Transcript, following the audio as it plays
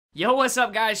Yo, what's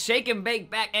up, guys? Shake and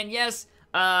Bake back, and yes,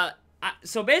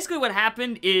 so basically what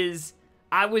happened is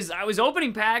I was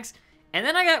opening packs, and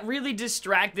then I got really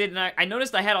distracted, and I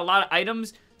noticed I had a lot of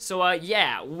items, so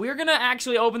yeah, we're gonna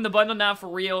actually open the bundle now for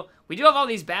real. We do have all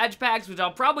these badge packs, which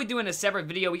I'll probably do in a separate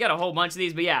video. We got a whole bunch of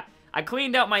these, but yeah, I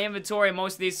cleaned out my inventory and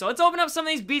most of these, so let's open up some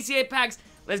of these BCA packs.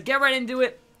 Let's get right into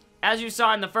it. As you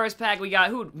saw in the first pack, we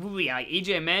got, who we got,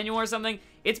 EJ Manuel or something?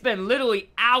 It's been literally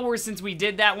hours since we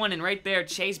did that one, and right there,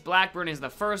 Chase Blackburn is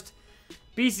the first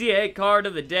BCA card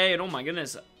of the day, and oh my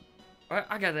goodness,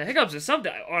 I got the hiccups or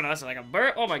something. Oh no, that's like a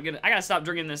burp. Oh my goodness, I gotta stop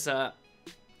drinking this,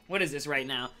 what is this right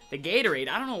now? The Gatorade.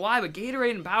 I don't know why, but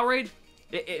Gatorade and Powerade,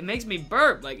 it makes me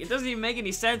burp. Like, it doesn't even make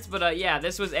any sense, but yeah,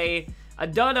 this was a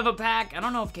dud of a pack. I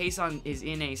don't know if Kason is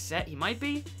in a set. He might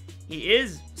be. He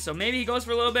is, so maybe he goes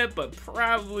for a little bit, but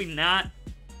probably not.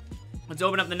 Let's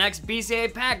open up the next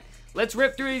BCA pack. Let's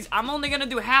rip through these. I'm only gonna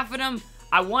do half of them.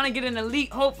 I want to get an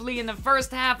elite, hopefully, in the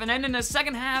first half, and then in the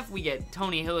second half, we get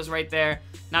Tony Hillis right there.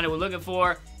 Not what we're looking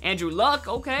for. Andrew Luck,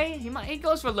 okay. He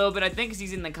goes for a little bit, I think, because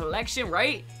he's in the collection,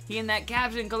 right? He in that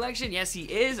caption collection? Yes, he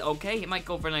is. Okay, he might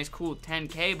go for a nice, cool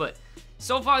 10K, but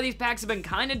so far, these packs have been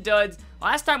kind of duds.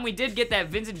 Last time we did get that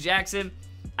Vincent Jackson.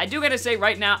 I do gotta say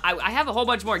right now, I have a whole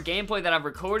bunch more gameplay that I've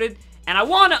recorded, and I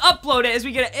want to upload it as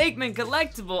we get an Aikman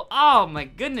collectible. Oh my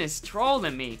goodness,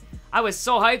 trolling me. I was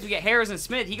so hyped. We get Harrison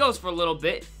Smith. He goes for a little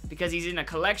bit because he's in a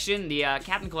collection, the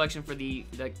captain collection for the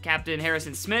Captain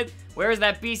Harrison Smith. Where is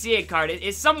that BCA card?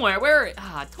 It's somewhere. Where?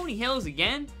 Tony Hills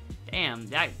again? Damn,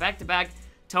 back-to-back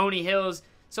Tony Hills.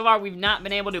 So far, we've not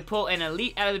been able to pull an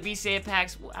elite out of the BCA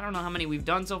packs. I don't know how many we've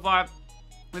done so far.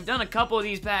 We've done a couple of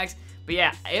these packs. But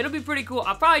yeah, it'll be pretty cool.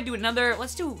 I'll probably do another,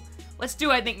 let's do,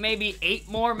 I think, maybe 8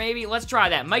 more, maybe. Let's try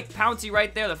that. Mike Pouncey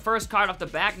right there, the first card off the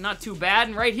back, not too bad.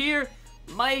 And right here,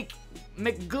 Mike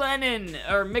McGlennon,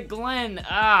 or McGlenn,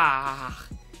 yuck,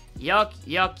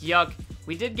 yuck, yuck.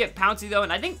 We did get Pouncey, though,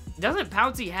 and I think, doesn't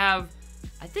Pouncey have,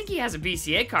 I think he has a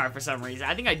BCA card for some reason.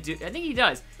 I think he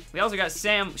does. We also got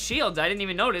Sam Shields, I didn't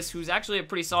even notice, who's actually a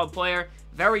pretty solid player.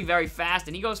 Very, very fast,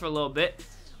 and he goes for a little bit.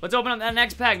 Let's open up that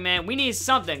next pack, man. We need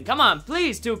something. Come on,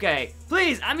 please, 2K.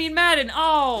 Please, I mean Madden.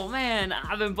 Oh, man,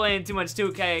 I've been playing too much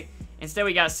 2K. Instead,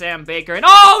 we got Sam Baker. And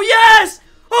oh, yes!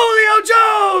 Julio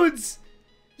Jones!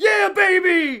 Yeah,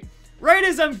 baby! Right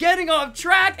as I'm getting off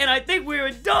track, and I think we were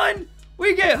done,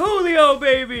 we get Julio,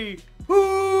 baby!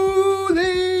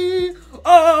 Julio!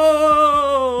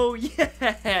 Oh,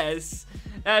 yes!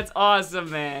 That's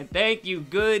awesome, man. Thank you,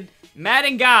 good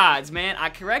Madden gods, man. I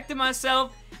corrected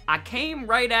myself. I came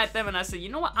right at them and I said, you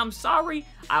know what, I'm sorry,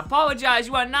 I apologize,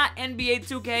 you are not NBA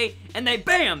 2K, and they,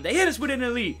 bam, they hit us with an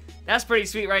elite. That's pretty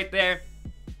sweet right there.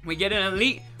 We get an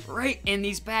elite right in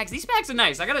these packs. These packs are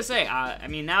nice, I gotta say. I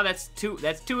mean, now that's two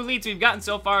elites we've gotten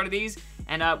so far to these,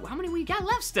 and how many we got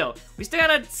left still? We still got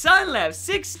a ton left,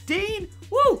 16,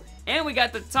 woo! And we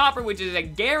got the topper, which is a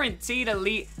guaranteed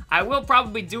elite. I will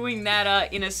probably be doing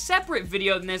that in a separate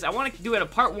video than this. I want to do it a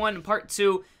part 1 and part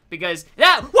 2. Because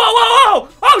that, whoa!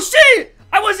 Oh shit!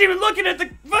 I wasn't even looking at the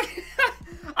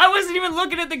I wasn't even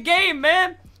looking at the game,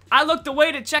 man. I looked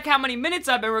away to check how many minutes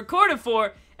I've been recording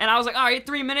for, and I was like, all right,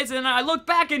 3 minutes, and then I looked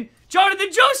back, and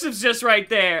Jonathan Joseph's just right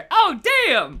there. Oh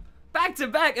damn!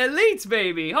 Back-to-back elites,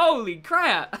 baby. Holy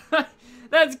crap!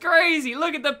 That's crazy.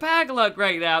 Look at the pack luck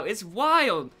right now. It's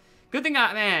wild. Good thing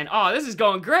man. Oh, this is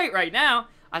going great right now.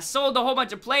 I sold a whole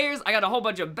bunch of players. I got a whole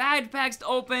bunch of badge packs to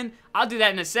open. I'll do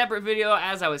that in a separate video,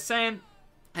 as I was saying.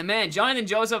 And man, Jonathan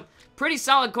Joseph, pretty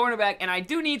solid cornerback, and I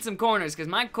do need some corners because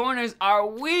my corners are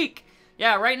weak.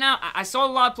 Yeah, right now, I sold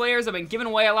a lot of players. I've been giving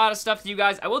away a lot of stuff to you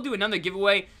guys. I will do another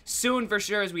giveaway soon for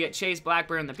sure as we get Chase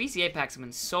Blackburn. The BCA packs have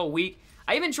been so weak.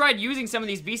 I even tried using some of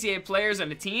these BCA players on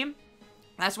the team.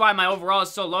 That's why my overall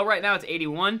is so low right now. It's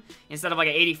 81 instead of like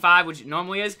an 85, which it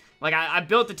normally is. Like, I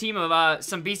built a team of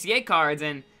some BCA cards,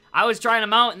 and I was trying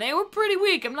them out, and they were pretty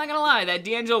weak. I'm not gonna lie. That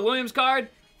D'Angelo Williams card,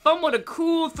 fumbled a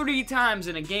cool 3 times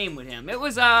in a game with him. It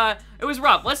was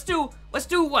rough. Let's do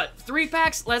what? 3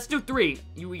 packs? Let's do 3.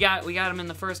 We got him in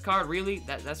the first card. Really?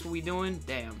 That's what we doing?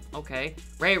 Damn. Okay.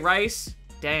 Ray Rice.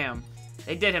 Damn.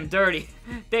 They did him dirty.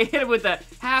 They hit him with the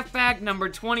half pack number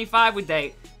 25 with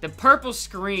the purple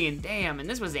screen. Damn. And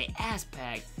this was a ass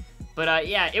pack. But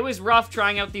yeah, it was rough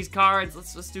trying out these cards.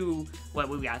 Let's do what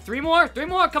we got. 3 more? 3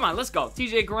 more? Come on, let's go.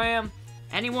 TJ Graham.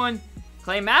 Anyone?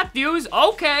 Clay Matthews.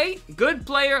 Okay. Good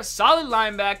player. Solid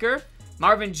linebacker.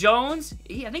 Marvin Jones.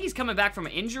 I think he's coming back from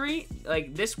an injury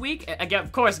like this week. Again,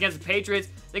 of course, against the Patriots.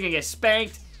 They're gonna get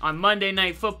spanked on Monday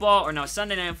Night Football. Or no,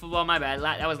 Sunday Night Football. My bad.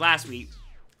 That was last week.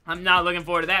 I'm not looking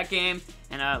forward to that game.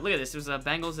 And look at this. It was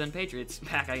Bengals and Patriots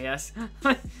back, I guess.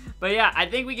 But yeah, I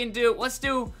think we can do. Let's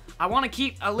do. I want to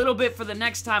keep a little bit for the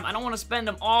next time. I don't want to spend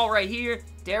them all right here.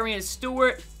 Darian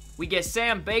Stewart. We get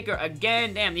Sam Baker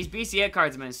again. Damn, these BCA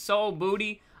cards have been so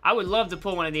booty. I would love to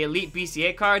pull one of the Elite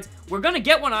BCA cards. We're going to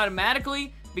get one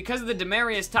automatically because of the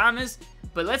Demaryius Thomas.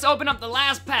 But let's open up the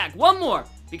last pack. One more,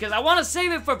 because I want to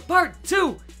save it for part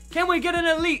 2. Can we get an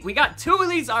Elite? We got 2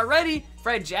 Elites already.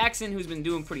 Fred Jackson, who's been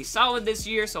doing pretty solid this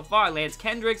year so far. Lance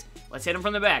Kendricks. Let's hit him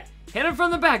from the back. Hit him from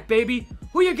the back, baby.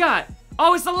 Who you got?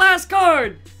 Oh, it's the last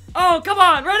card. Oh, come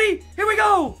on. Ready? Here we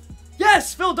go.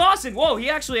 Yes, Phil Dawson. Whoa, he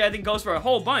actually, I think, goes for a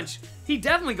whole bunch. He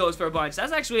definitely goes for a bunch.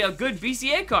 That's actually a good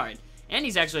BCA card. And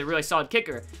he's actually a really solid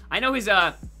kicker. I know he's,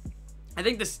 I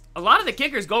think a lot of the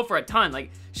kickers go for a ton.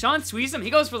 Like, Sean Sweezum, he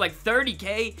goes for like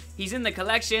 30K. He's in the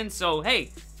collection. So,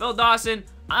 hey, Phil Dawson,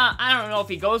 I don't know if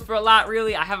he goes for a lot,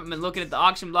 really. I haven't been looking at the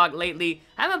auction block lately.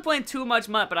 I haven't played too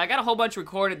much, but I got a whole bunch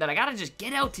recorded that I gotta just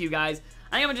get out to you guys.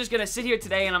 I think I'm just gonna sit here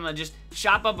today and I'm gonna just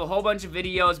chop up a whole bunch of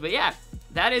videos. But yeah,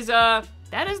 that is the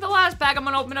last pack I'm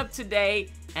gonna open up today.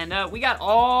 And we got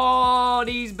all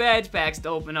these badge packs to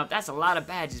open up. That's a lot of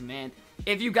badges, man.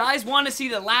 If you guys want to see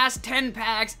the last 10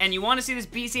 packs and you want to see this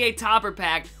BCA topper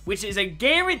pack, which is a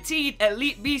guaranteed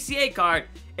Elite BCA card,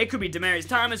 it could be Demaryius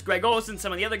Thomas, Greg Olsen,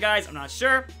 some of the other guys, I'm not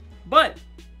sure. But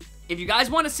if you guys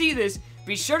want to see this,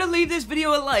 be sure to leave this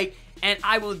video a like, and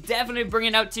I will definitely bring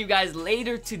it out to you guys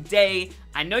later today.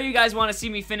 I know you guys want to see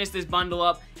me finish this bundle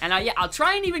up, and yeah, I'll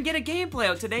try and even get a gameplay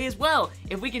out today as well.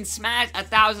 If we can smash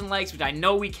 1,000 likes, which I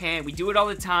know we can. We do it all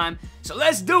the time. So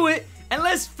let's do it, and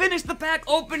let's finish the pack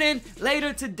opening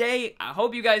later today. I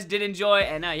hope you guys did enjoy,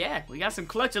 and yeah, we got some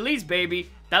clutch elites, baby.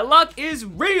 That luck is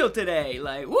real today.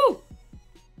 Like, woo!